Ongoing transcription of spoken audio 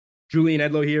Julian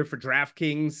Edlow here for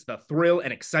DraftKings. The thrill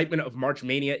and excitement of March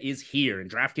Mania is here,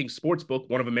 and DraftKings Sportsbook,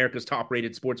 one of America's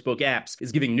top-rated sportsbook apps,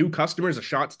 is giving new customers a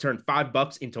shot to turn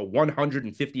 $5 into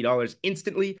 $150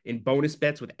 instantly in bonus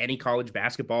bets with any college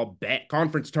basketball bet.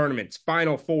 Conference tournaments,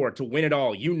 Final Four, to win it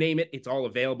all, you name it, it's all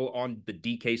available on the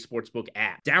DK Sportsbook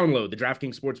app. Download the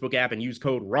DraftKings Sportsbook app and use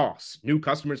code ROSS. New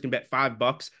customers can bet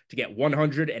 $5 to get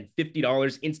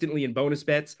 $150 instantly in bonus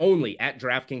bets only at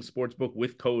DraftKings Sportsbook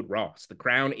with code ROSS. The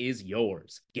crown is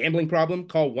yours. Gambling problem?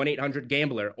 Call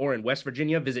 1-800-GAMBLER, or in West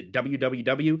Virginia, visit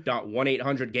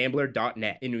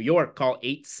www.1800gambler.net. In New York, call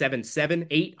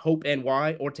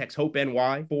 877-8-HOPE-NY or text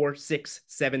HOPE-NY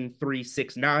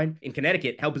 467-369. In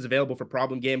Connecticut, help is available for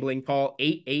problem gambling. Call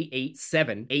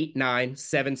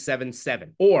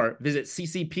 888-789-777 or visit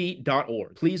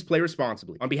ccp.org. Please play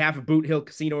responsibly. On behalf of Boot Hill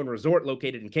Casino and Resort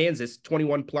located in Kansas,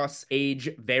 21 plus, age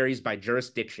varies by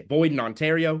jurisdiction. Void in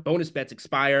Ontario. Bonus bets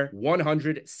expire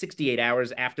 168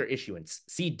 hours after issuance.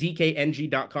 See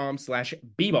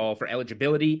dkng.com/bball for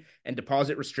eligibility and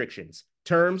deposit restrictions,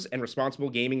 terms, and responsible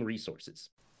gaming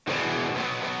resources.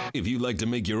 If you'd like to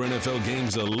make your NFL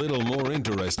games a little more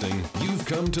interesting, you've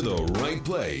come to the right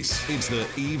place. It's the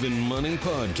Even Money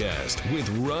Podcast with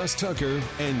Ross Tucker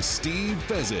and Steve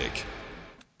Fezzik.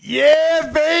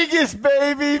 Yeah, Vegas,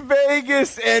 baby,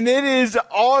 Vegas. And it is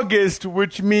August,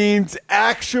 which means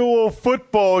actual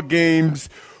football games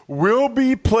will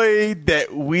be played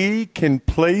that we can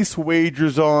place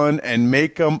wagers on and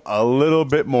make them a little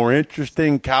bit more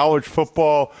interesting. College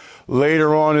football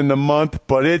later on in the month,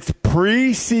 but it's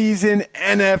preseason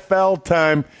NFL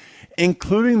time,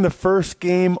 including the first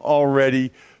game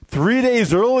already 3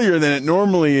 days earlier than it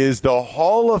normally is, the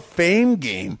Hall of Fame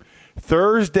game.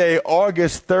 Thursday,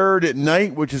 August 3rd at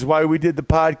night, which is why we did the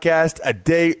podcast a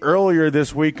day earlier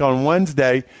this week on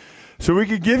Wednesday, so we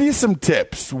could give you some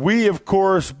tips. We, of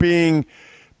course, being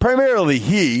primarily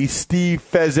Steve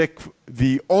Fezzik,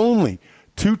 the only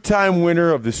two-time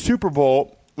winner of the Super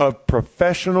Bowl of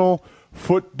professional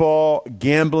football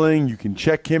gambling. You can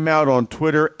check him out on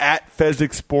Twitter at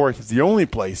Fezzik Sports. It's the only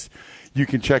place you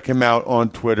can check him out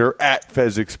on Twitter at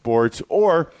Fezzik Sports,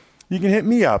 or you can hit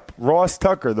me up, Ross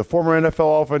Tucker, the former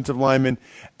NFL offensive lineman,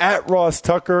 at Ross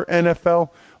Tucker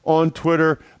NFL on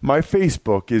Twitter. My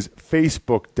Facebook is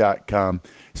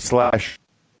facebook.com/Ross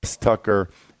Tucker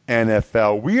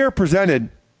NFL. We are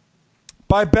presented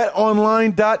by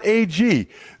betonline.ag,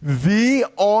 the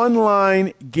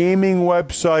online gaming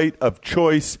website of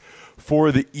choice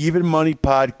for the Even Money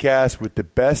Podcast with the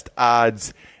best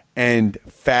odds and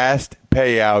fast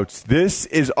payouts. This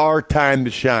is our time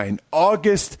to shine.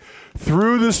 August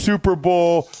through the Super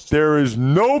Bowl, there is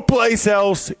no place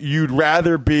else you'd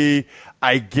rather be.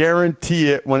 I guarantee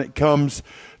it when it comes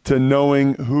to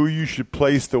knowing who you should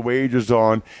place the wagers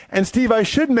on. And Steve, I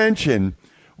should mention,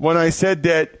 when I said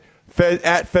that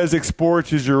at Fezzik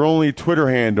Sports is your only Twitter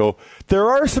handle, there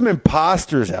are some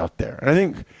imposters out there. And I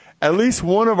think at least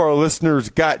one of our listeners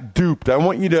got duped. I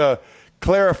want you to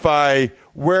clarify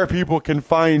where people can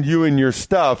find you and your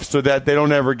stuff so that they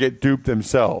don't ever get duped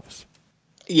themselves.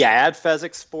 Yeah, at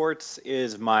Fezzik Sports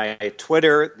is my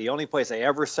Twitter. The only place I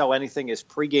ever sell anything is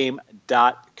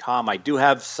pregame.com. I do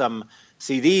have some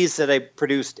CDs that I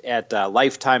produced at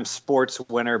Lifetime Sports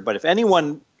Winner, but if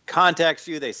anyone contacts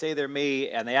you, they say they're me,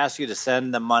 and they ask you to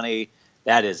send them money,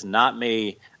 that is not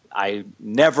me. I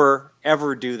never,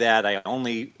 ever do that. I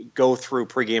only go through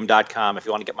pregame.com. If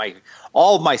you want to get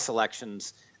all of my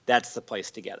selections, that's the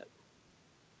place to get it.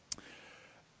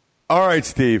 All right,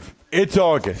 Steve, it's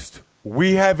August.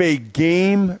 We have a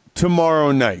game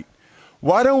tomorrow night.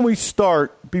 Why don't we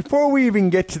start, before we even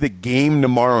get to the game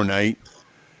tomorrow night,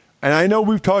 and I know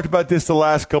we've talked about this the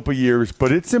last couple of years,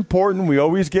 but it's important. We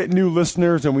always get new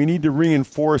listeners, and we need to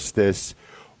reinforce this.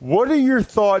 What are your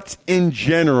thoughts in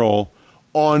general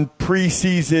on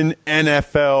preseason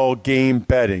NFL game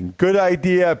betting? Good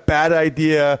idea, bad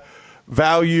idea,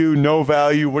 value, no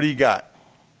value? What do you got?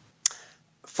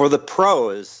 For the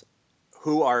pros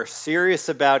who are serious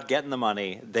about getting the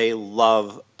money, they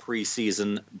love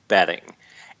preseason betting.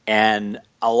 And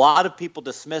a lot of people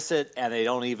dismiss it, and they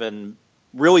don't even –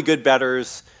 really good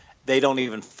bettors, they don't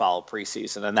even follow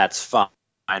preseason, and that's fine.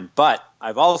 But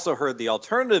I've also heard the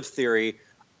alternative theory,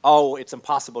 it's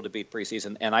impossible to beat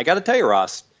preseason. And I got to tell you,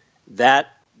 Ross, that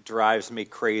drives me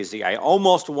crazy. I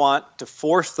almost want to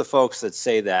force the folks that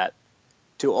say that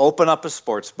to open up a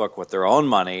sports book with their own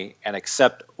money and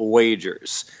accept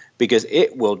wagers, because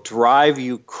it will drive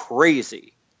you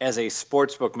crazy as a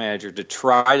sportsbook manager to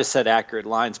try to set accurate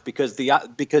lines, because the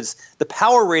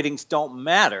power ratings don't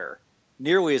matter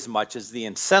nearly as much as the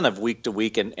incentive week to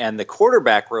week and the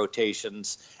quarterback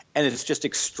rotations and it's just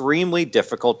extremely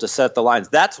difficult to set the lines.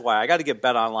 That's why I got to give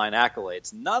BetOnline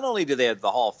accolades. Not only do they have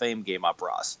the Hall of Fame game up,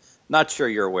 Ross, not sure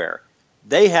you're aware,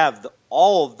 they have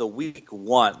all of the Week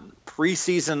 1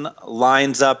 preseason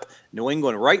lines up. New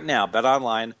England right now,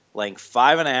 BetOnline, laying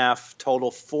 5.5,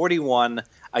 total 41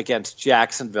 against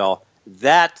Jacksonville.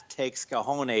 That takes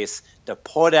cojones to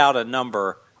put out a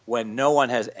number when no one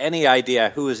has any idea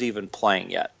who is even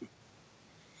playing yet.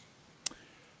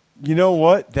 You know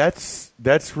what? That's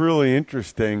really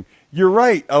interesting. You're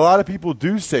right. A lot of people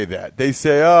do say that. They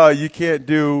say, "Oh, you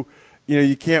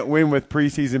can't win with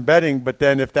preseason betting." But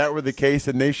then, if that were the case,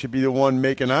 then they should be the one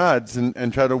making odds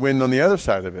and try to win on the other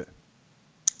side of it.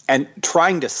 And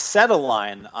trying to set a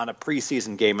line on a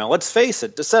preseason game. Now, let's face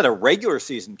it, to set a regular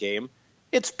season game,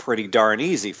 it's pretty darn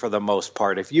easy for the most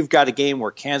part. If you've got a game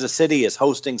where Kansas City is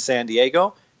hosting San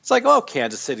Diego, it's like, oh,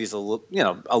 Kansas City's a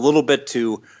little bit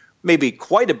too, maybe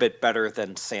quite a bit better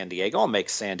than San Diego. I'll make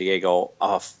San Diego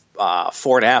a 4.5,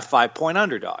 5-point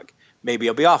underdog. Maybe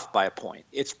I'll be off by a point.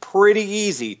 It's pretty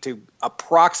easy to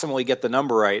approximately get the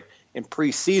number right in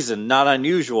preseason. Not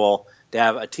unusual to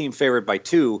have a team favored by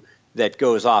 2 that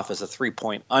goes off as a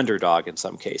 3-point underdog in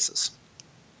some cases.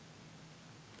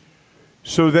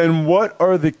 So then what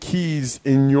are the keys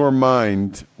in your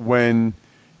mind when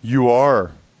you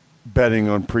are betting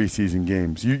on preseason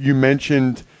games? You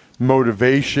mentioned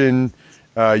motivation.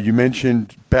 You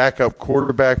mentioned backup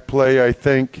quarterback play, I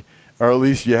think, or at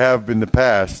least you have in the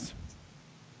past.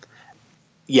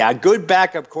 Yeah, a good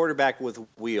backup quarterback with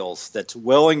wheels that's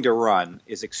willing to run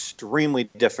is extremely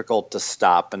difficult to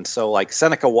stop. And so, like,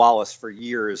 Seneca Wallace for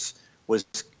years was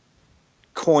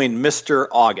coined Mr.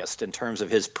 August in terms of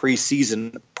his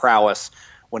preseason prowess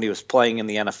when he was playing in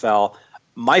the NFL.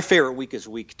 My favorite week is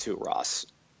week 2, Ross.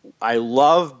 I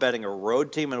love betting a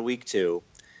road team in week 2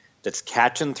 that's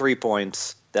catching 3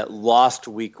 points that lost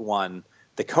week 1.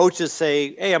 The coaches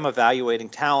say, hey, I'm evaluating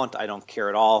talent. I don't care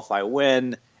at all if I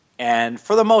win. And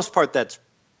for the most part, that's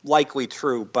likely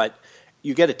true. But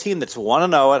you get a team that's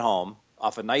 1-0 at home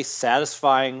off a nice,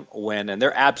 satisfying win, and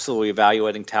they're absolutely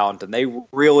evaluating talent, and they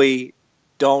really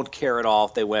don't care at all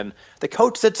if they win. The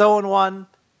coach that's 0-1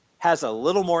 has a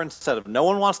little more incentive. No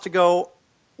one wants to go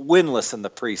winless in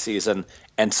the preseason.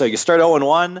 And so you start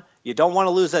 0-1, you don't want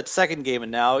to lose that second game,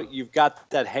 and now you've got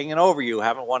that hanging over you,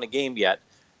 haven't won a game yet.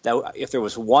 Now, if there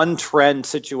was one trend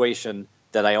situation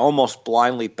that I almost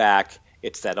blindly back,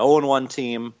 it's that 0-1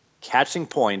 team catching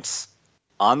points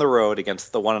on the road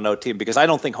against the 1-0 team, because I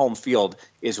don't think home field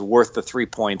is worth the 3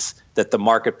 points that the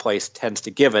marketplace tends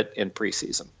to give it in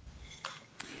preseason.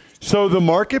 So the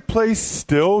marketplace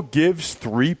still gives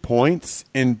 3 points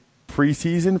in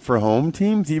preseason for home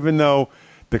teams, even though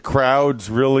the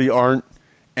crowds really aren't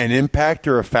an impact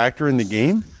or a factor in the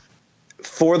game?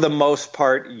 For the most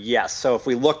part, yes. So if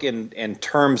we look in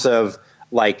terms of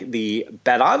like the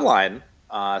BetOnline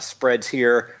spreads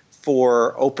here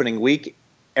for opening week,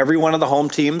 every one of the home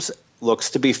teams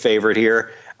looks to be favored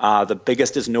here. The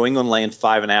biggest is New England laying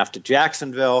 5.5 to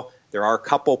Jacksonville. There are a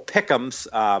couple pick'ems.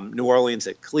 New Orleans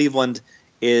at Cleveland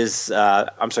is,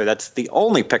 that's the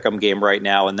only pick'em game right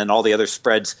now. And then all the other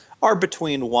spreads are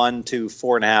between 1 to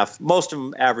 4.5. Most of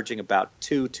them averaging about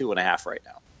 2.5 right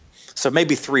now. So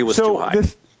maybe 3 was too high.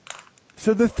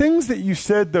 So the things that you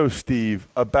said, though, Steve,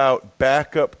 about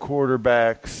backup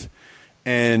quarterbacks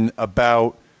and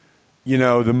about,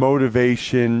 the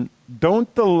motivation,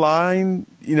 don't the line,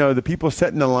 the people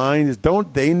setting the lines,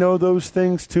 don't they know those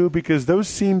things too? Because those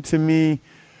seem to me,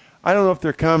 I don't know if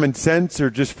they're common sense or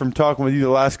just from talking with you the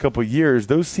last couple of years,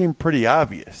 those seem pretty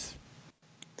obvious.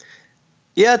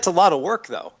 Yeah, it's a lot of work,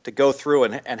 though, to go through.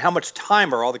 And how much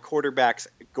time are all the quarterbacks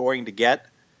going to get?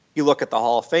 You look at the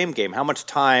Hall of Fame game. How much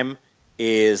time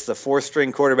is the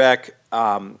fourth-string quarterback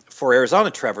for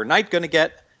Arizona, Trevor Knight, going to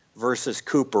get versus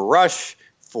Cooper Rush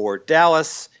for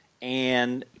Dallas?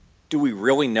 And do we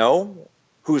really know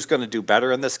who's going to do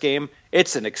better in this game?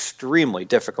 It's an extremely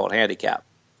difficult handicap.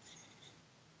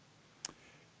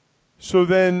 So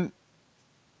then,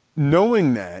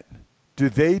 knowing that, do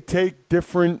they take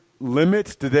different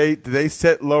limits? Do they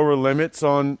set lower limits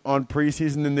on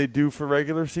preseason than they do for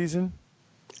regular season?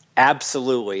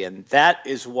 Absolutely, and that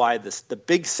is why the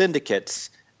big syndicates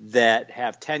that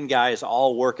have 10 guys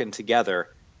all working together,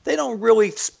 they don't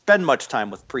really spend much time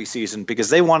with preseason because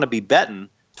they want to be betting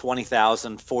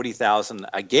 $20,000, $40,000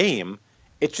 a game.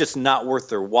 It's just not worth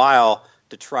their while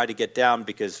to try to get down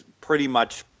because pretty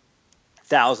much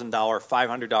 $1,000,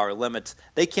 $500 limits,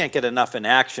 they can't get enough in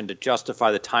action to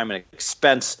justify the time and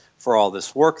expense for all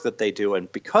this work that they do.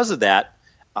 And because of that,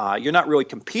 you're not really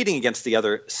competing against the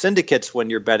other syndicates when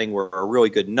you're betting where a really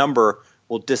good number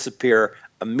will disappear.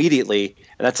 immediately.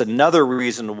 And that's another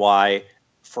reason why,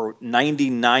 for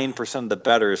 99% of the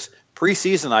bettors,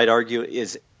 preseason, I'd argue,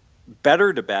 is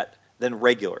better to bet than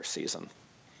regular season.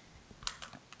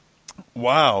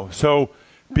 Wow. So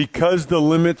because the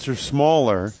limits are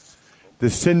smaller, the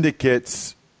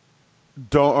syndicates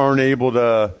aren't able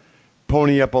to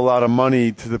pony up a lot of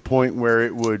money to the point where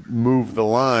it would move the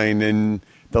line and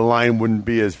the line wouldn't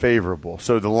be as favorable.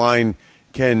 So the line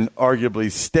can arguably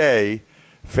stay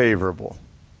favorable.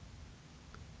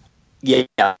 Yeah.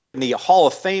 In the Hall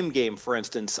of Fame game, for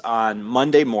instance, on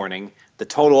Monday morning, the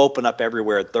total opened up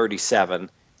everywhere at 37,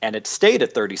 and it stayed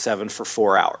at 37 for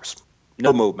 4 hours.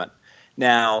 No movement.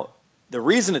 Now, the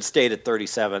reason it stayed at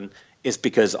 37 is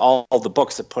because all the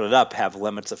books that put it up have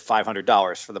limits of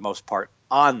 $500 for the most part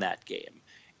on that game.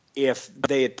 If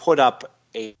they had put up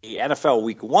a NFL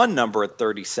Week 1 number at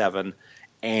 37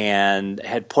 and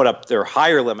had put up their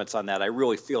higher limits on that, I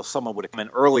really feel someone would have come in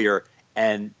earlier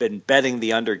and been betting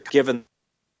the under, given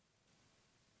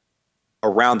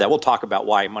around that. We'll talk about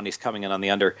why money's coming in on the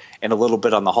under and a little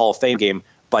bit on the Hall of Fame game.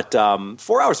 But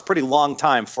 4 hours is a pretty long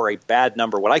time for a bad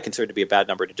number, what I consider to be a bad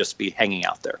number, to just be hanging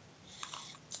out there.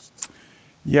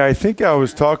 Yeah, I think I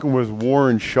was talking with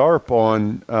Warren Sharp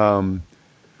on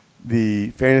the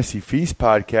Fantasy Feast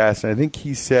podcast, and I think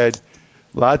he said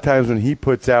a lot of times when he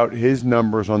puts out his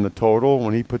numbers on the total,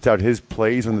 when he puts out his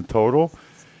plays on the total,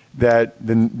 that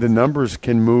the numbers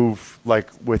can move like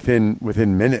within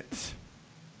minutes.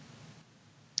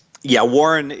 Yeah,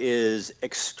 Warren is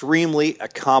extremely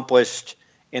accomplished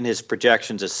in his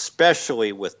projections,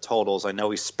 especially with totals. I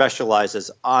know he specializes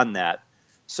on that.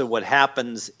 So what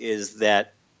happens is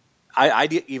that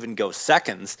I'd even go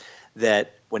seconds,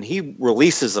 that when he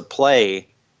releases a play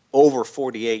over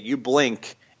 48, you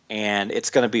blink and it's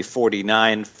going to be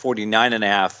 49 and a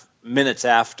half minutes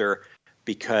after,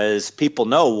 because people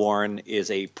know Warren is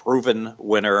a proven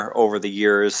winner over the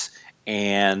years,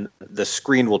 and the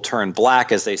screen will turn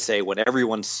black, as they say, when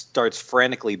everyone starts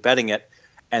frantically betting it.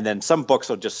 And then some books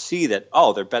will just see that,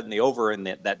 oh, they're betting the over in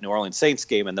that New Orleans Saints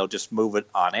game, and they'll just move it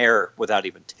on air without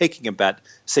even taking a bet,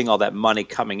 seeing all that money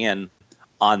coming in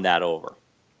on that over.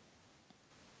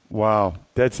 Wow,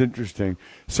 that's interesting.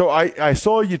 So I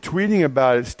saw you tweeting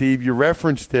about it, Steve. You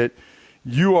referenced it.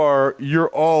 You're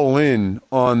all in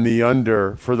on the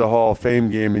under for the Hall of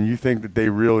Fame game, and you think that they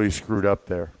really screwed up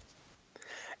there.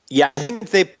 Yeah, I think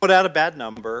they put out a bad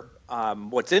number.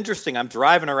 What's interesting, I'm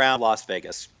driving around Las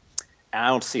Vegas, and I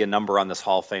don't see a number on this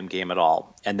Hall of Fame game at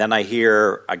all. And then I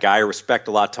hear a guy I respect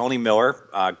a lot, Tony Miller,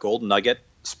 Golden Nugget,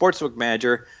 sportsbook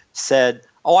manager, said,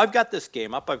 oh, I've got this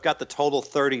game up. I've got the total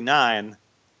 39,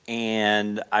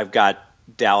 and I've got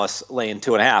Dallas laying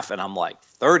 2.5. And I'm like,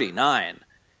 39?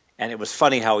 And it was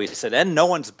funny how he said, and no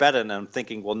one's bet it. And I'm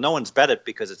thinking, well, no one's bet it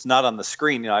because it's not on the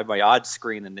screen. I have my odds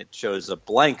screen, and it shows a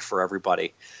blank for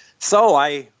everybody. So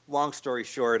long story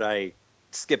short, I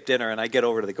skip dinner and I get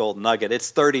over to the Golden Nugget. It's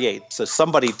 38. So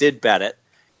somebody did bet it.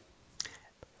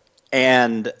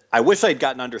 And I wish I'd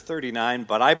gotten under 39,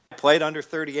 but I played under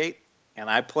 38 and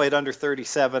I played under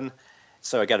 37.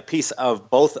 So I got a piece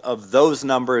of both of those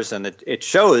numbers, and it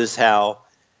shows how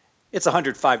it's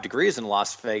 105 degrees in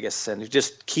Las Vegas, and you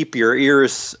just keep your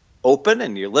ears open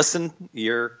and you listen,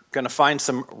 you're going to find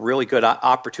some really good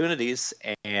opportunities.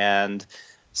 And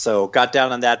so got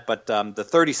down on that, but the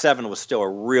 37 was still a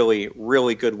really,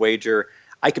 really good wager.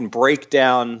 I can break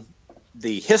down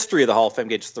the history of the Hall of Fame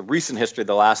game, just the recent history of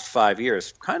the last 5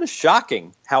 years. Kind of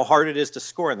shocking how hard it is to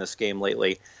score in this game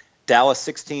lately. Dallas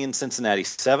 16, Cincinnati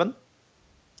 7,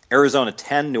 Arizona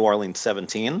 10, New Orleans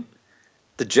 17,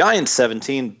 the Giants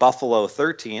 17, Buffalo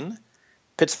 13,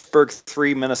 Pittsburgh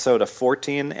 3, Minnesota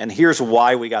 14, and here's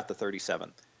why we got the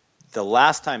 37. The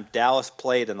last time Dallas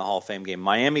played in the Hall of Fame game,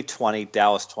 Miami 20,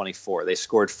 Dallas 24. They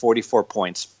scored 44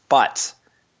 points. But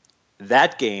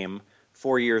that game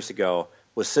 4 years ago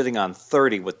was sitting on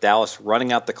 30 with Dallas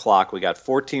running out the clock. We got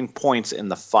 14 points in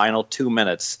the final 2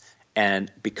 minutes. And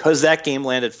because that game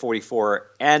landed 44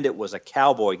 and it was a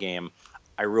Cowboy game,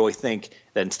 I really think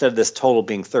that instead of this total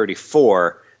being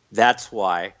 34, that's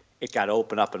why it got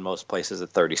opened up in most places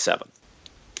at 37.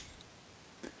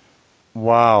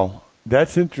 Wow.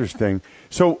 That's interesting.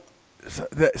 So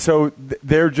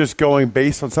they're just going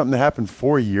based on something that happened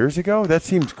 4 years ago? That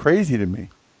seems crazy to me.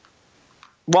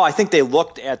 Well, I think they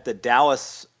looked at the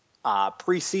Dallas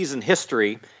preseason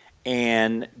history,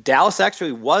 and Dallas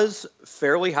actually was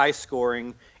fairly high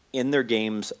scoring in their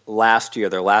games last year.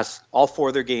 All four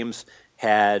of their games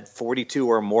had 42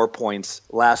 or more points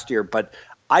last year, but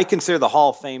I consider the Hall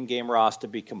of Fame game, Ross, to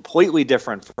be completely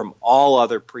different from all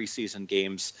other preseason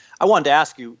games. I wanted to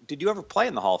ask you, did you ever play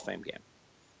in the Hall of Fame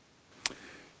game?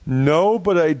 No,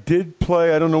 but I did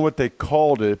play. I don't know what they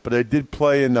called it, but I did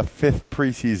play in the 5th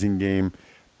preseason game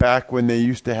back when they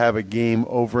used to have a game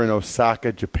over in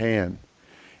Osaka, Japan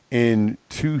in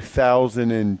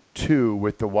 2002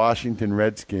 with the Washington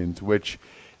Redskins, which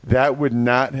that would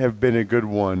not have been a good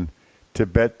one to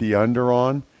bet the under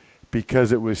on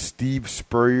because it was Steve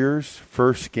Spurrier's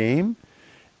first game,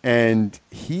 and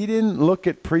he didn't look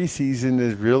at preseason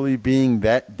as really being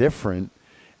that different,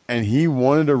 and he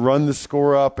wanted to run the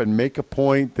score up and make a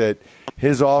point that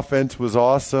his offense was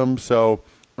awesome. So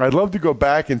I'd love to go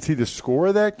back and see the score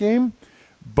of that game,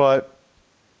 but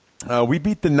we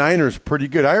beat the Niners pretty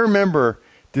good. I remember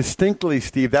distinctly,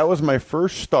 Steve, that was my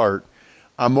first start.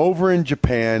 I'm over in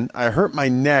Japan. I hurt my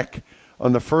neck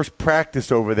on the first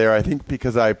practice over there, I think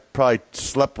because I probably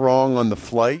slept wrong on the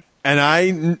flight. And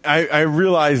I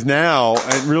realize now,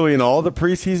 and really in all the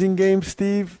preseason games,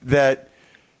 Steve, that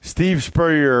Steve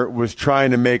Spurrier was trying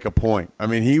to make a point. I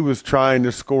mean, he was trying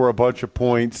to score a bunch of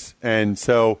points. And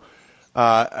so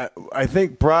I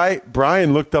think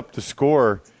Brian looked up the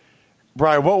score.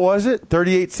 Brian, what was it?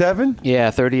 38-7?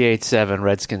 Yeah, 38-7,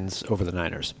 Redskins over the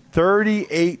Niners.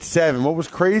 38-7. What was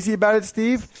crazy about it,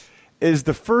 Steve, is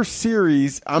the first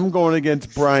series I'm going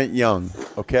against Bryant Young,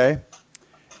 okay?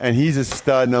 And he's a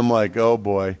stud, and I'm like, oh,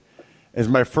 boy. It's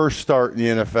my first start in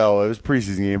the NFL. It was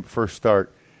preseason game, first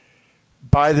start.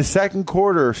 By the second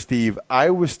quarter, Steve, I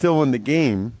was still in the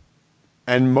game,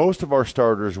 and most of our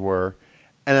starters were,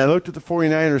 and I looked at the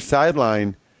 49ers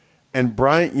sideline, and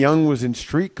Bryant Young was in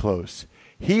street clothes.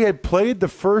 He had played the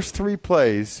first 3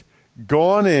 plays,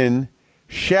 gone in,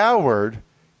 showered,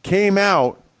 came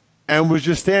out, and was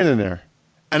just standing there.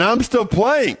 And I'm still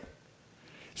playing.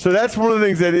 So that's one of the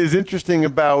things that is interesting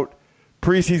about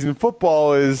preseason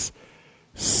football is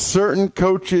certain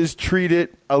coaches treat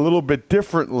it a little bit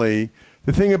differently.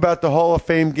 The thing about the Hall of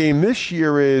Fame game this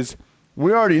year is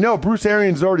we already know Bruce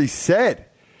Arians already said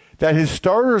that his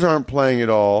starters aren't playing at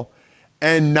all,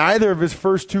 and neither of his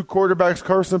first 2 quarterbacks,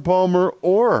 Carson Palmer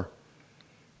or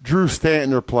Drew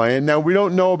Stanton, are playing. Now, we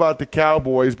don't know about the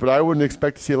Cowboys, but I wouldn't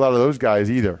expect to see a lot of those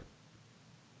guys either.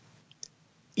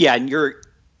 Yeah, and your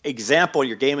example,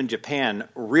 your game in Japan,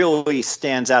 really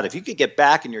stands out. If you could get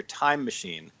back in your time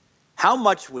machine, how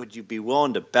much would you be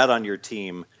willing to bet on your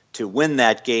team to win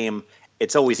that game?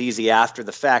 It's always easy after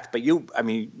the fact, but you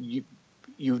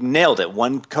nailed it.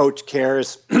 One coach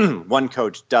cares, one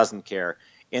coach doesn't care.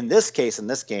 In this case, in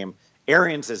this game,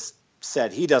 Arians has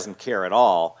said he doesn't care at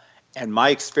all. And my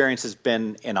experience has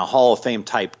been in a Hall of Fame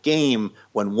type game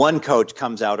when one coach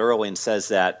comes out early and says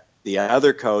that, the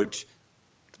other coach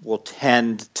will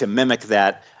tend to mimic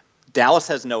that. Dallas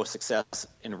has no success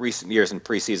in recent years in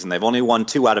preseason. They've only won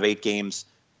 2 out of 8 games.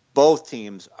 Both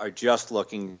teams are just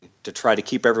looking to try to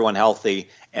keep everyone healthy.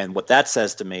 And what that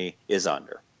says to me is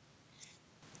under.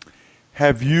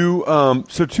 Have you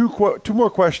so two more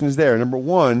questions there. Number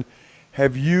one,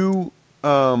 have you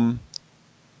bet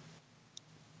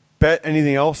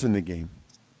anything else in the game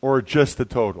or just the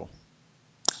total?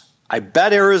 I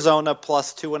bet Arizona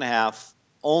plus 2.5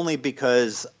 only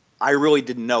because I really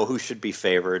didn't know who should be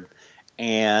favored.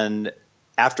 And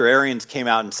after Arians came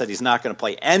out and said he's not going to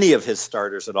play any of his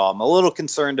starters at all, I'm a little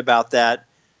concerned about that.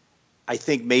 I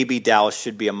think maybe Dallas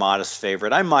should be a modest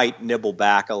favorite. I might nibble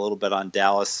back a little bit on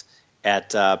Dallas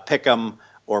at Pick'em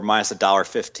or minus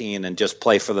 $1.15 and just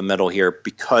play for the middle here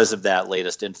because of that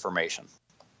latest information.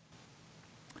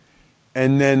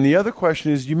 And then the other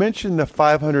question is, you mentioned the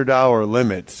 $500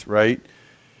 limits, right?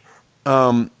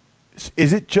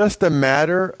 Is it just a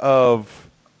matter of,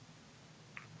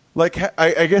 like,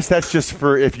 I guess that's just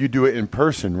for if you do it in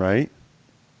person, right?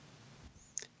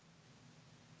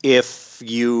 If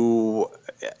you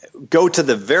go to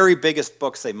the very biggest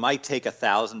books, they might take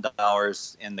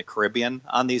 $1,000 in the Caribbean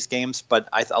on these games. But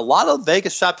a lot of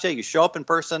Vegas shops, you show up in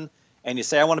person and you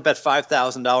say, I want to bet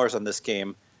 $5,000 on this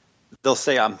game. They'll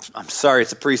say, I'm sorry,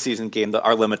 it's a preseason game.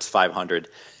 Our limit's 500.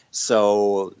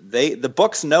 So the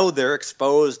books know they're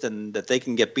exposed and that they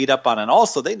can get beat up on. And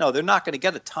also they know they're not going to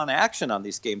get a ton of action on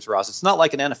these games, Ross. It's not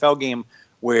like an NFL game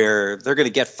where they're going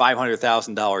to get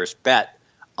 $500,000 bet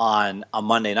on a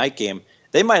Monday night game.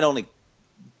 They might only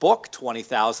book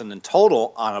 $20,000 in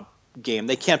total on a game.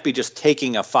 They can't be just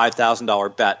taking a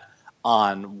 $5,000 bet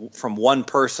from one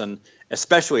person,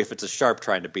 especially if it's a sharp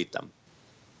trying to beat them.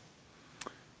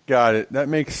 Got it. That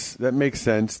makes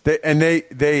sense.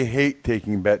 They hate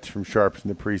taking bets from sharps in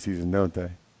the preseason, don't they?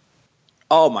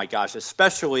 Oh my gosh,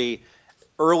 especially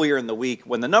earlier in the week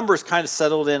when the numbers kind of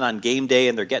settled in on game day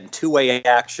and they're getting two-way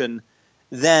action,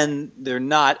 then they're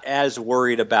not as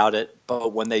worried about it.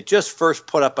 But when they just first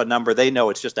put up a number, they know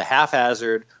it's just a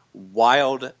haphazard,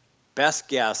 wild, best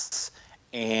guess,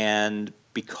 And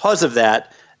because of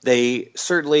that, they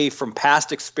certainly, from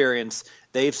past experience,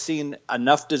 they've seen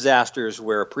enough disasters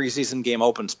where a preseason game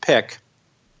opens pick,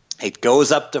 it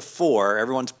goes up to 4,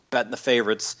 everyone's betting the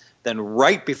favorites, then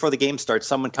right before the game starts,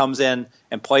 someone comes in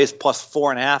and plays plus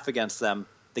 4.5 against them.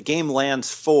 The game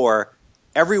lands 4.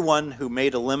 Everyone who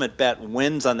made a limit bet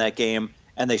wins on that game,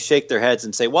 and they shake their heads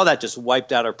and say, well, that just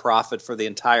wiped out our profit for the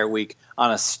entire week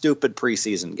on a stupid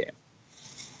preseason game.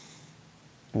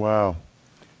 Wow.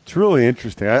 It's really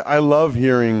interesting. I love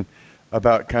hearing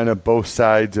about kind of both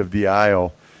sides of the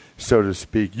aisle, so to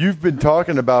speak. You've been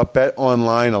talking about Bet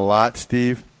Online a lot,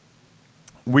 Steve.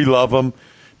 We love them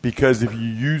because if you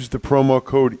use the promo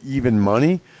code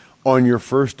EvenMoney on your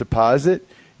first deposit,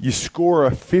 you score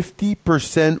a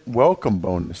 50% welcome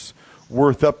bonus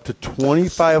worth up to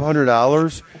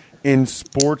 $2,500 in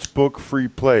sportsbook free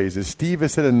plays. As Steve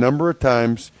has said a number of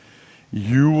times,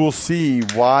 you will see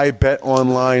why Bet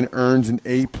Online earns an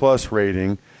A+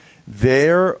 rating.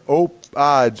 Their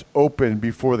odds open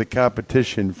before the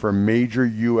competition for major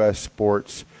U.S.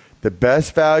 sports. The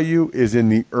best value is in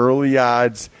the early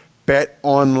odds. Bet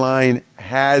Online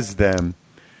has them.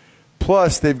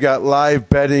 Plus, they've got live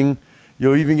betting.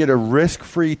 You'll even get a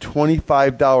risk-free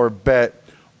 $25 bet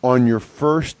on your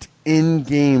first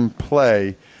in-game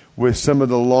play with some of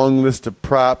the long list of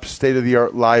props,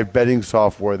 state-of-the-art live betting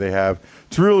software they have.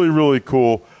 It's really, really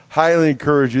cool. Highly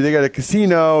encourage you. They got a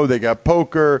casino. They got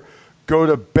poker. Go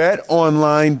to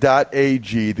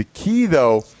betonline.ag. The key,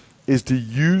 though, is to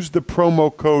use the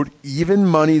promo code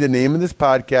EvenMoney, the name of this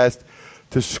podcast,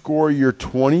 to score your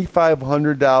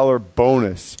 $2,500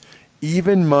 bonus.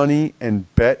 Even Money and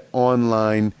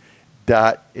betonline.ag.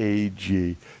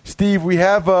 Steve, we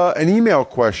have an email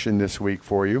question this week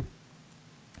for you.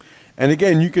 And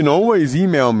again, you can always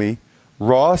email me,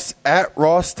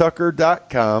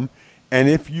 ross@rosstucker.com. And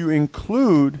if you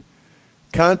include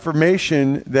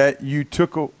confirmation that you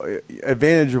took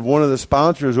advantage of one of the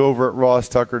sponsors over at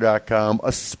rosstucker.com,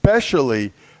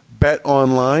 especially Bet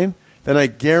Online, then I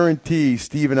guarantee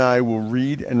Steve and I will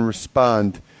read and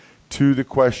respond to the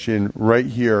question right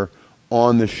here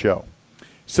on the show.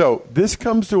 So this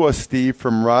comes to us, Steve,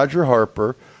 from Roger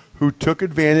Harper, who took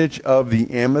advantage of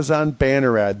the Amazon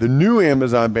banner ad, the new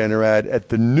Amazon banner ad at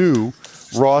the new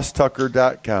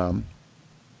rosstucker.com.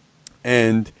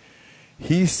 And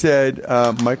he said,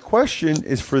 my question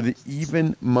is for the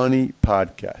Even Money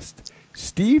podcast.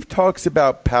 Steve talks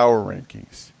about power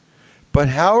rankings, but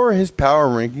how are his power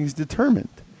rankings determined?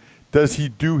 Does he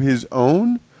do his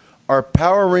own? Are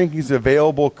power rankings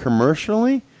available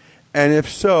commercially? And if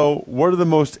so, what are the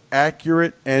most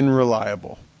accurate and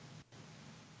reliable?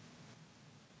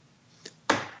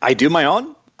 I do my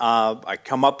own. I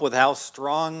come up with how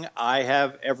strong I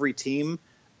have every team.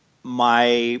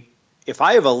 If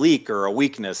I have a leak or a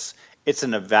weakness, it's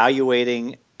in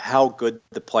evaluating how good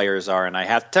the players are. And I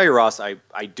have to tell you, Ross, I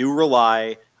do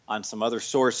rely on some other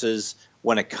sources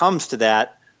when it comes to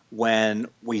that. When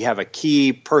we have a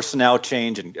key personnel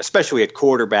change, and especially at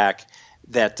quarterback,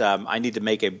 that I need to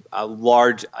make a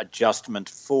large adjustment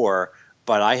for.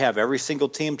 But I have every single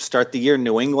team to start the year.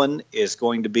 New England is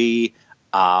going to be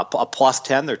a plus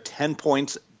 10. They're 10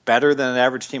 points better than an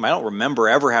average team. I don't remember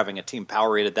ever having a team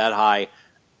power rated that high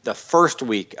the first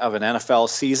week of an NFL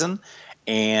season.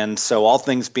 And so all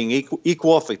things being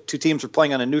equal, if two teams are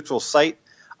playing on a neutral site,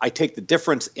 I take the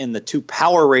difference in the two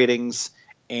power ratings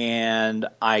and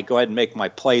I go ahead and make my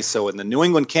play. So in the New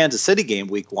England-Kansas City game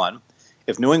week 1,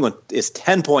 if New England is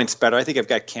 10 points better, I think I've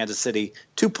got Kansas City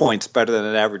 2 points better than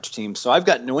an average team. So I've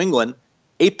got New England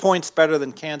 8 points better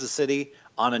than Kansas City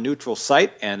on a neutral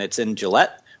site, and it's in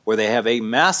Gillette, where they have a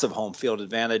massive home field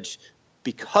advantage.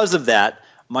 Because of that,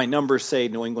 my numbers say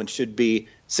New England should be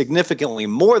significantly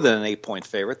more than an 8-point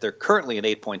favorite. They're currently an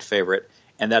 8-point favorite,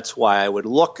 and that's why I would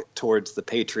look towards the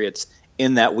Patriots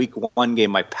in that week 1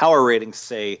 game. My power ratings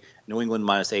say New England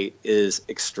 -8 is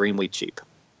extremely cheap.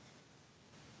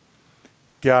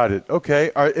 Got it. Okay.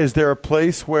 Is there a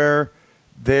place where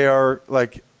they are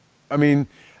like, I mean,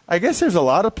 I guess there's a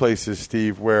lot of places,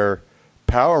 Steve, where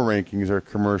power rankings are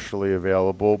commercially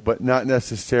available, but not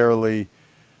necessarily,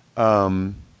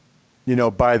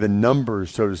 by the numbers,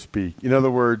 so to speak. In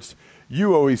other words,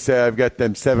 you always say, I've got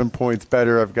them 7 points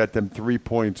better, I've got them 3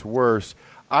 points worse.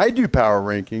 I do power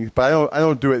rankings, but I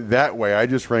don't do it that way. I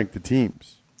just rank the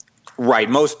teams. Right.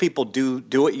 Most people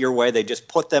do it your way. They just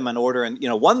put them in order. And,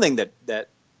 one thing that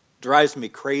drives me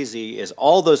crazy is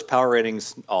all those power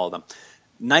ratings, all of them,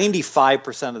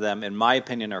 95% of them, in my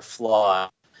opinion, are flawed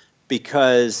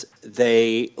because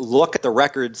they look at the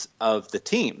records of the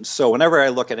teams. So whenever I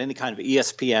look at any kind of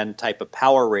ESPN type of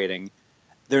power rating,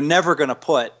 they're never going to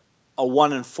put, a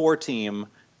 1-4 team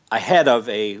ahead of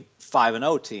a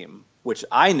 5-0 team, which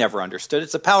I never understood.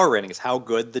 It's a power rating. It's how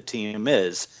good the team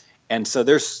is. And so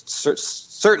there's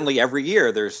certainly every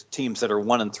year there's teams that are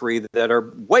 1-3 that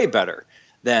are way better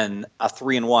than a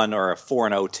 3-1 or a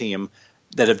 4-0 team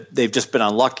they've just been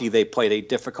unlucky. They played a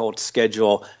difficult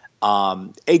schedule.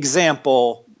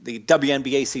 Example, the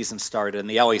WNBA season started and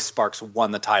the LA Sparks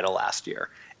won the title last year.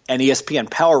 And ESPN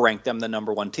power ranked them the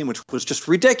number one team, which was just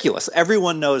ridiculous.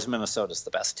 Everyone knows Minnesota's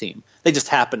the best team. They just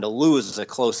happened to lose a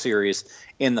close series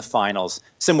in the finals,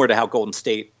 similar to how Golden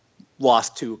State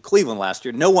lost to Cleveland last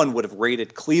year. No one would have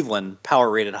rated Cleveland power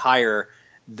rated higher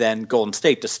than Golden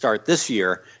State to start this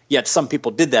year, yet some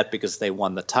people did that because they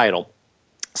won the title.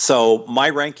 So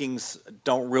my rankings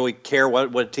don't really care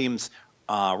what a team's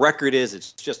record is.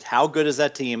 It's just how good is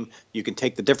that team. You can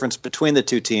take the difference between the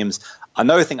two teams.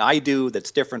 Another thing I do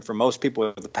that's different from most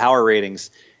people with the power ratings,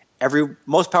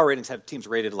 most power ratings have teams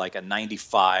rated like a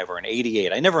 95 or an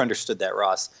 88. I never understood that,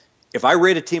 Ross. If I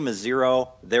rate a team a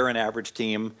 0, they're an average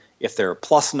team. If they're a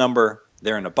plus number,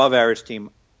 they're an above average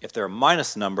team. If they're a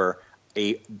minus number,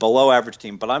 a below average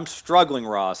team. But I'm struggling,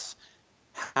 Ross.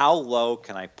 How low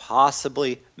can I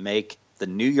possibly make the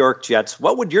New York Jets?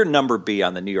 What would your number be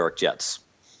on the New York Jets?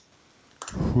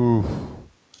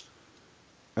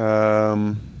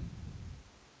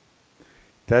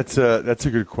 That's a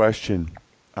good question.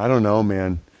 I don't know,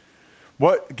 man.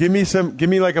 What? Give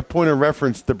me like a point of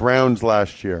reference. The Browns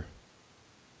last year.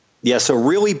 Yeah, so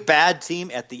really bad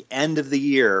team at the end of the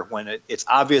year when it's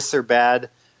obvious they're bad,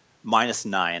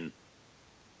 -9.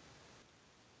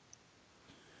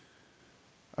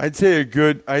 I'd say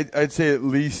I'd say at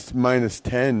least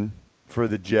 -10 for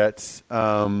the Jets.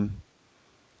 Although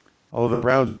the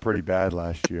Browns were pretty bad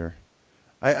last year.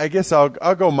 I guess I'll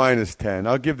go -10.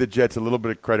 I'll give the Jets a little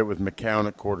bit of credit with McCown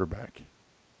at quarterback.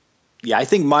 Yeah, I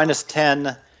think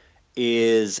 -10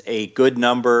 is a good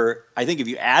number. I think if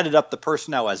you added up the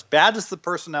personnel, as bad as the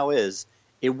personnel is,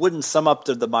 it wouldn't sum up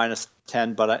to the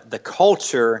 -10, but the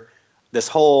culture, this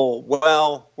whole,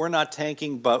 well, we're not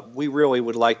tanking, but we really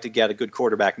would like to get a good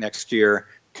quarterback next year,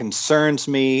 concerns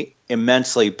me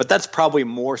immensely. But that's probably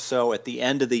more so at the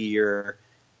end of the year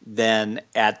than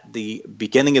at the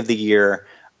beginning of the year.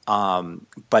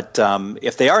 But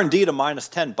if they are indeed a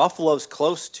 -10, Buffalo's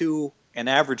close to an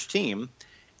average team,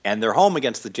 and they're home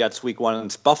against the Jets week 1,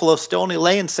 and Buffalo's still only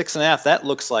laying 6.5. That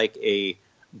looks like a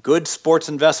good sports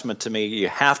investment to me. You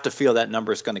have to feel that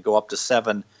number is going to go up to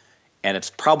 7, and it's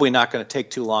probably not going to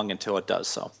take too long until it does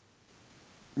so.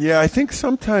 Yeah, I think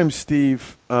sometimes,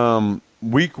 Steve,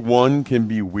 week 1 can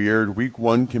be weird. Week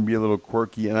 1 can be a little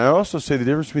quirky. And I also say the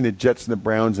difference between the Jets and the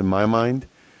Browns in my mind,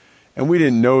 and we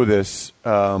didn't know this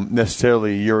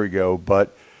necessarily a year ago,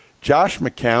 but Josh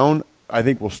McCown, I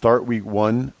think, will start week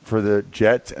 1 for the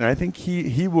Jets, and I think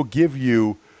he will give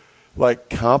you like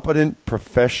competent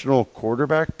professional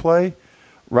quarterback play.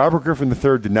 Robert Griffin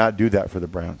III did not do that for the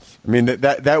Browns. I mean,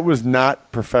 that was not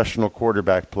professional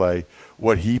quarterback play,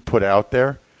 what he put out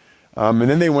there. And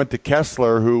then they went to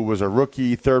Kessler, who was a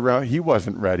rookie, 3rd round. He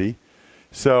wasn't ready.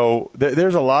 So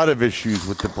there's a lot of issues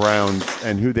with the Browns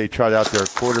and who they tried out their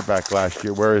quarterback last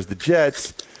year, whereas the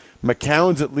Jets,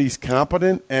 McCown's at least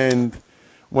competent, and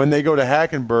when they go to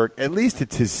Hackenberg, at least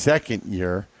it's his 2nd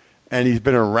year, and he's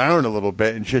been around a little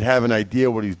bit and should have an idea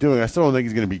what he's doing. I still don't think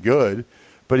he's going to be good,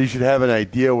 but he should have an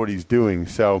idea what he's doing.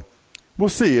 So we'll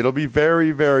see. It'll be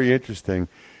very, very interesting.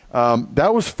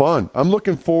 That was fun. I'm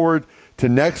looking forward to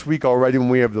next week already when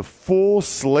we have the full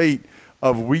slate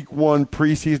of week 1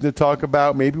 preseason to talk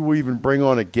about. Maybe we'll even bring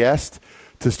on a guest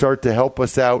to start to help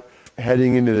us out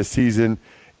heading into the season.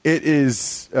 It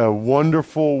is a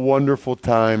wonderful, wonderful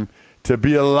time to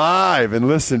be alive and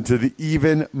listen to the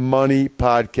Even Money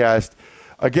podcast.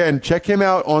 Again, check him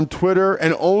out on Twitter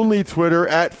and only Twitter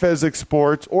at Fezzik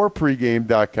Sports or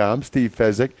pregame.com, Steve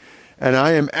Fezzik. And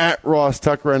I am at Ross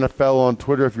Tucker NFL on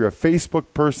Twitter. If you're a Facebook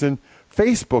person,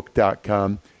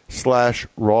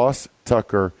 facebook.com/Ross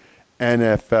Tucker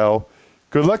NFL.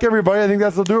 Good luck, everybody. I think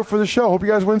that'll do it for the show. Hope you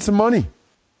guys win some money.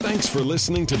 Thanks for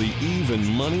listening to the Even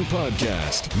Money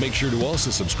Podcast. Make sure to also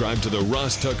subscribe to the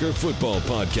Ross Tucker Football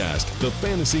Podcast, the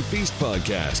Fantasy Feast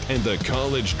Podcast, and the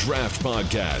College Draft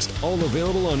Podcast. All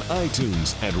available on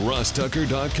iTunes at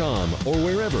rosstucker.com or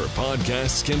wherever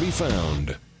podcasts can be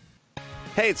found.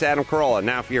 Hey, it's Adam Carolla.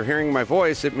 Now, if you're hearing my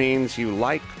voice, it means you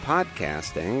like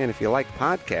podcasting. And if you like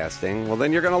podcasting, well,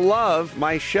 then you're going to love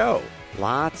my show.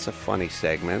 Lots of funny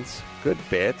segments, good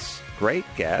bits, great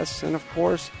guests, and, of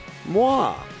course,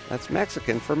 moi. That's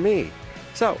Mexican for me.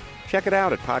 So check it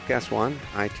out at Podcast One,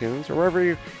 iTunes, or wherever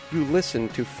you listen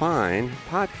to fine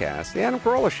podcasts. The Adam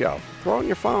Carolla Show. Throw it on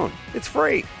your phone. It's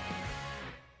free.